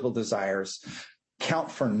egotistical desires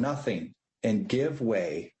count for nothing and give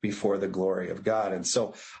way before the glory of God. And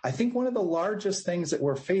so I think one of the largest things that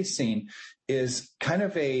we're facing is kind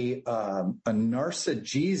of a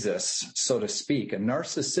narcissist, so to speak, a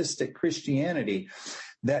narcissistic Christianity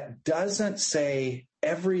that doesn't say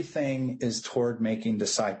everything is toward making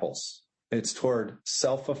disciples. It's toward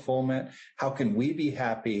self-fulfillment. How can we be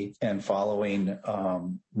happy, and following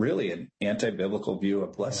really an anti-biblical view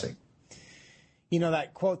of blessing?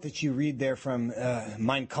 That quote that you read there from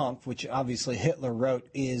Mein Kampf, which obviously Hitler wrote,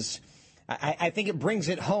 is, I think it brings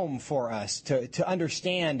it home for us to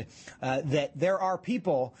understand that there are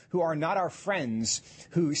people who are not our friends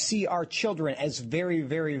who see our children as very,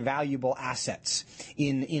 very valuable assets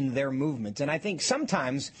in their movement. And I think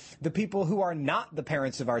sometimes the people who are not the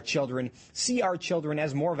parents of our children see our children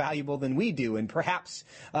as more valuable than we do. And perhaps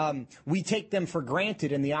we take them for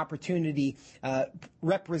granted, and the opportunity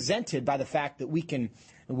represented by the fact that we can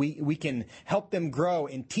help them grow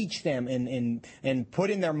and teach them and put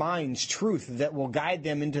in their minds truth that will guide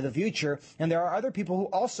them into the future. And there are other people who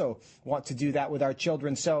also want to do that with our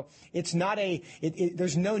children. So it's not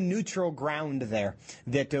there's no neutral ground there,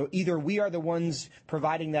 that either we are the ones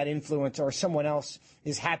providing that influence or someone else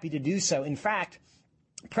is happy to do so. In fact,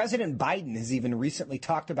 President Biden has even recently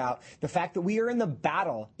talked about the fact that we are in a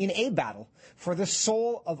battle for the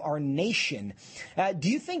soul of our nation. Do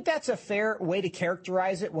you think that's a fair way to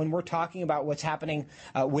characterize it when we're talking about what's happening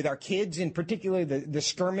with our kids, in particular the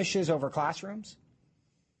skirmishes over classrooms?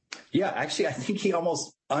 Yeah, actually, I think he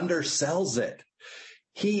almost undersells it.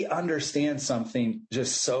 He understands something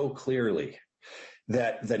just so clearly,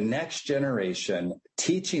 that the next generation,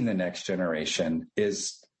 teaching the next generation,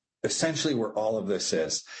 is essentially where all of this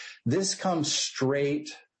is. This comes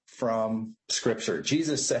straight from Scripture.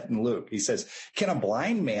 Jesus said in Luke, he says, can a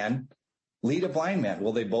blind man lead a blind man?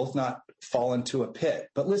 Will they both not fall into a pit?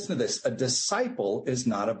 But listen to this, a disciple is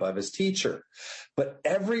not above his teacher, but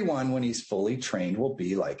everyone, when he's fully trained, will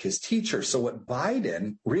be like his teacher. So what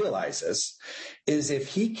Biden realizes is if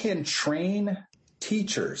he can train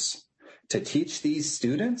teachers to teach these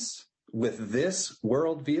students with this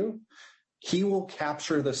worldview, he will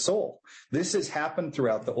capture the soul. This has happened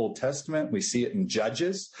throughout the Old Testament. We see it in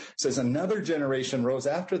Judges. It says another generation rose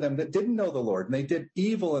after them that didn't know the Lord, and they did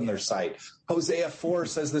evil in their sight. Hosea 4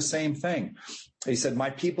 says the same thing. He said, my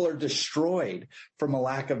people are destroyed from a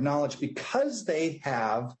lack of knowledge because they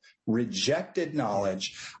have rejected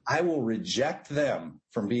knowledge. I will reject them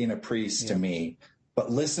from being a priest to me. But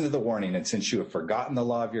listen to the warning. And since you have forgotten the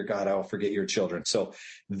law of your God, I will forget your children. So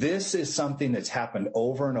this is something that's happened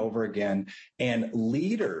over and over again. And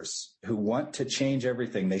leaders who want to change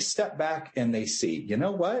everything, they step back and they see, you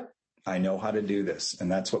know what? I know how to do this. And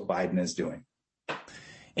that's what Biden is doing.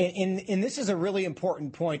 And this is a really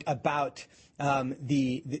important point about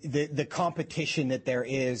the competition that there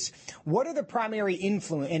is. What are the primary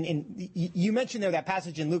influence? And you mentioned there that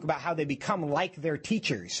passage in Luke about how they become like their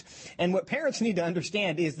teachers. And what parents need to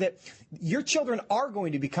understand is that your children are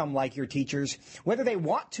going to become like your teachers, whether they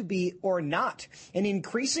want to be or not. And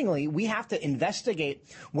increasingly, we have to investigate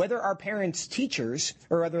whether our parents' teachers,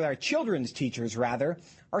 or whether our children's teachers, rather,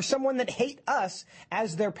 are someone that hate us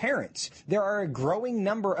as their parents. There are a growing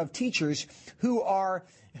number of teachers who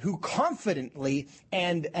confidently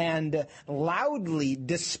and loudly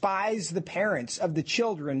despise the parents of the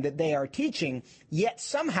children that they are teaching, yet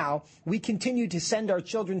somehow we continue to send our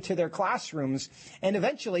children to their classrooms, and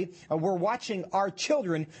eventually we're watching our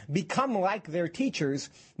children become like their teachers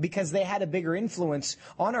because they had a bigger influence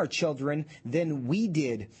on our children than we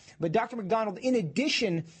did. But Dr. McDonald, in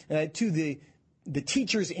addition to the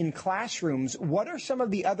teachers in classrooms, what are some of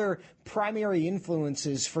the other primary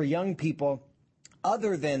influences for young people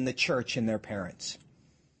other than the church and their parents?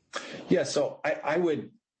 Yeah, so I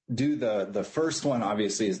would do the first one,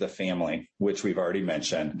 obviously, is the family, which we've already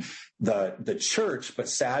mentioned. The church, but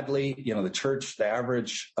sadly, the church, the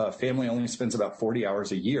average family only spends about 40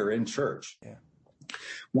 hours a year in church. Yeah.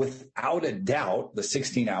 Without a doubt, the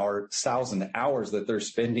 16,000 hours that they're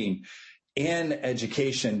spending in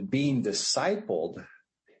education being discipled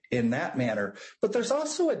in that manner. But there's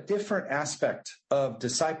also a different aspect of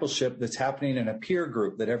discipleship that's happening in a peer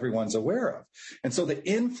group that everyone's aware of. And so the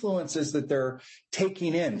influences that they're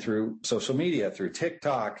taking in through social media, through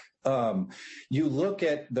TikTok, you look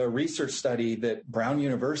at the research study that Brown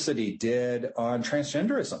University did on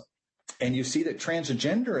transgenderism. And you see that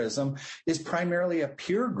transgenderism is primarily a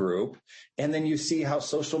peer group. And then you see how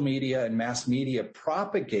social media and mass media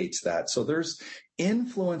propagates that. So there's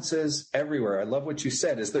influences everywhere. I love what you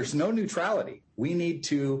said, is there's no neutrality. We need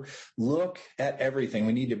to look at everything.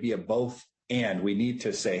 We need to be a both and. We need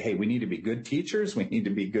to say, hey, we need to be good teachers. We need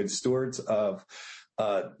to be good stewards of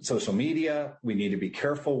social media. We need to be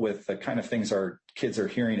careful with the kind of things our kids are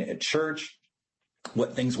hearing at church,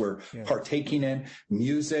 what things we're partaking in,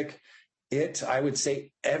 music. I would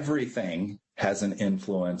say everything has an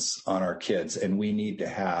influence on our kids, and we need to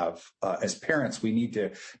have, as parents, we need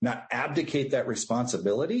to not abdicate that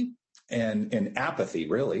responsibility and apathy,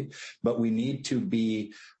 really, but we need to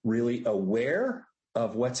be really aware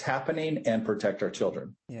of what's happening and protect our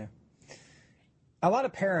children. Yeah. A lot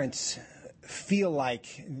of parents feel like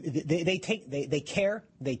they care,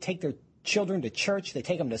 they take their children to church, they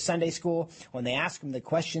take them to Sunday school. When they ask them the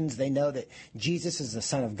questions, they know that Jesus is the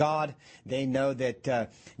Son of God. They know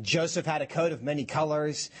that Joseph had a coat of many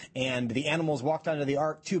colors and the animals walked onto the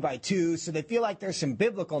ark 2 by 2. So they feel like there's some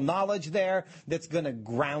biblical knowledge there that's going to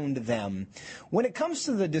ground them. When it comes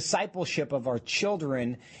to the discipleship of our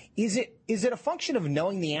children, is it a function of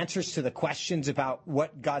knowing the answers to the questions about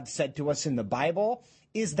what God said to us in the Bible?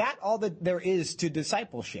 Is that all that there is to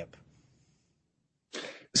discipleship?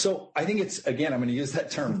 So I think it's, again, I'm going to use that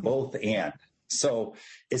term both and. So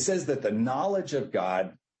it says that the knowledge of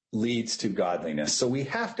God leads to godliness. So we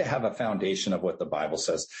have to have a foundation of what the Bible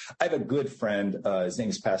says. I have a good friend, his name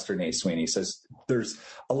is Pastor Nate Sweeney. He says, there's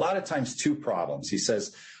a lot of times two problems. He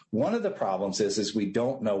says, one of the problems is we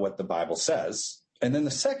don't know what the Bible says. And then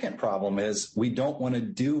the second problem is we don't want to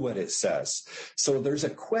do what it says. So there's a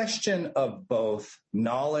question of both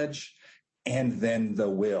knowledge and then the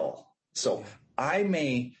will. So I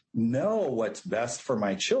may know what's best for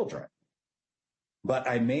my children, but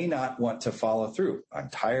I may not want to follow through. I'm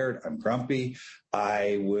tired. I'm grumpy.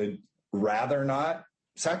 I would rather not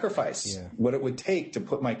sacrifice what it would take to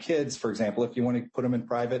put my kids, for example, if you want to put them in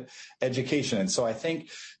private education. And so I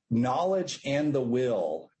think knowledge and the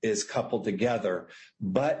will is coupled together.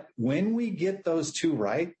 But when we get those two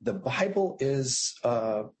right, the Bible is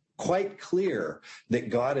quite clear that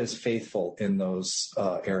God is faithful in those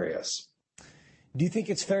areas. Do you think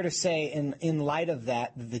it's fair to say, in light of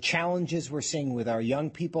that, the challenges we're seeing with our young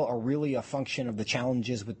people are really a function of the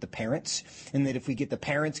challenges with the parents, and that if we get the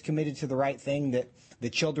parents committed to the right thing, that the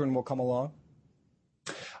children will come along?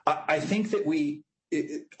 I think that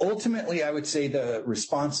ultimately, I would say the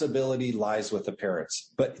responsibility lies with the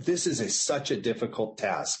parents, but this is such a difficult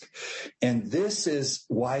task. And this is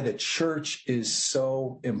why the church is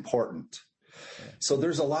so important. So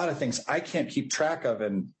there's a lot of things I can't keep track of,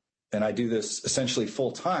 and I do this essentially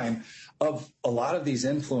full time, of a lot of these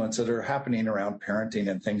influences that are happening around parenting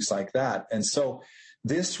and things like that. And so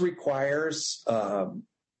this requires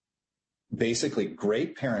basically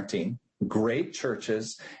great parenting, great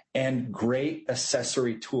churches, and great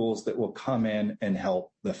accessory tools that will come in and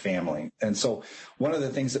help the family. And so one of the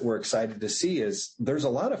things that we're excited to see is there's a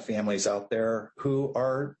lot of families out there who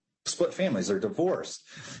are split families, they're divorced.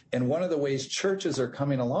 And one of the ways churches are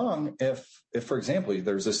coming along, if for example,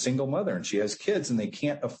 there's a single mother and she has kids and they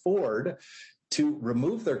can't afford to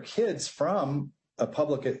remove their kids from a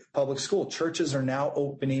public school, churches are now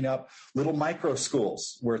opening up little micro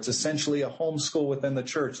schools where it's essentially a homeschool within the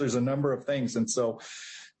church. There's a number of things. And so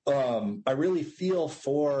I really feel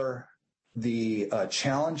for the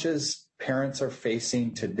challenges parents are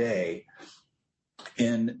facing today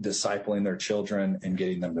in discipling their children and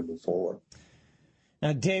getting them to move forward.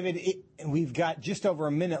 Now, David, we've got just over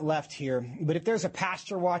a minute left here, but if there's a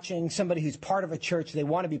pastor watching, somebody who's part of a church, they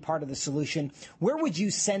want to be part of the solution, where would you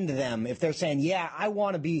send them if they're saying, yeah, I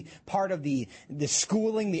want to be part of the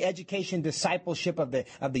schooling, the education, discipleship of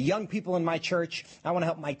the young people in my church. I want to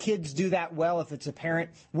help my kids do that well if it's a parent.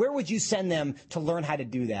 Where would you send them to learn how to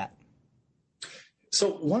do that?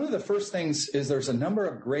 So one of the first things is there's a number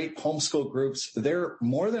of great homeschool groups. They're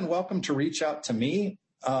more than welcome to reach out to me.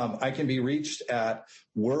 I can be reached at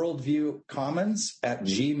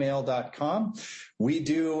worldviewcommons@gmail.com. We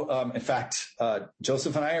do, in fact,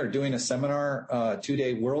 Joseph and I are doing a seminar,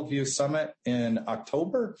 2-day Worldview Summit in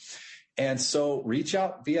October. And so reach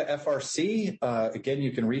out via FRC. Again,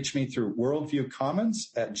 you can reach me through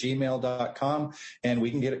worldviewcommons@gmail.com, and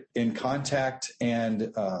we can get in contact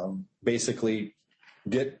and basically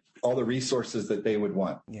get all the resources that they would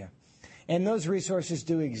want. Yeah. And those resources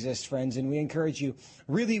do exist, friends, and we encourage you.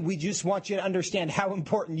 Really, we just want you to understand how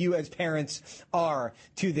important you as parents are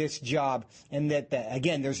to this job, and that,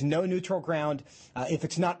 again, there's no neutral ground. If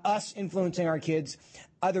it's not us influencing our kids,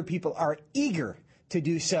 other people are eager to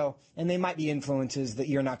do so, and they might be influences that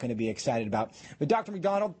you're not going to be excited about. But Dr.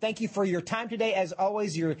 McDonald, thank you for your time today, as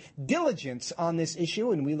always, your diligence on this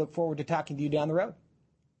issue, and we look forward to talking to you down the road.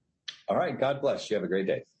 All right. God bless you. Have a great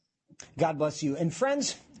day. God bless you. And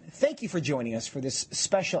friends, thank you for joining us for this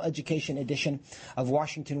special education edition of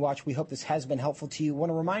Washington Watch. We hope this has been helpful to you. I want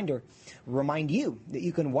to remind you that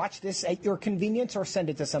you can watch this at your convenience or send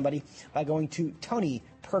it to somebody by going to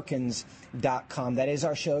TonyPerkins.com. That is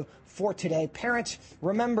our show for today. Parents,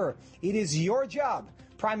 remember, it is your job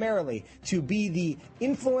primarily to be the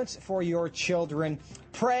influence for your children.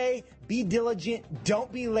 Pray, be diligent,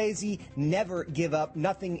 don't be lazy, never give up.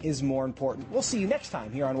 Nothing is more important. We'll see you next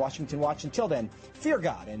time here on Washington Watch. Until then, fear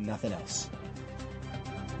God and nothing else.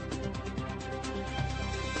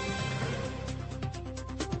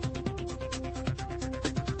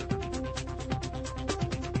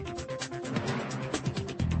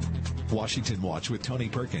 Washington Watch with Tony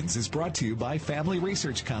Perkins is brought to you by Family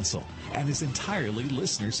Research Council and is entirely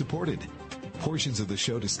listener-supported. Portions of the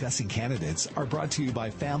show discussing candidates are brought to you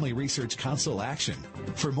by Family Research Council Action.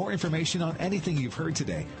 For more information on anything you've heard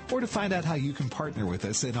today, or to find out how you can partner with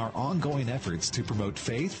us in our ongoing efforts to promote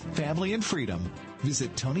faith, family, and freedom,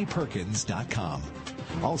 visit TonyPerkins.com.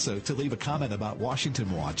 Also, to leave a comment about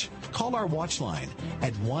Washington Watch, call our watch line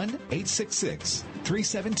at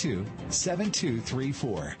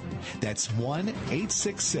 1-866-372-7234. That's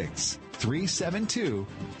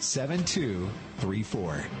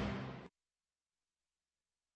 1-866-372-7234.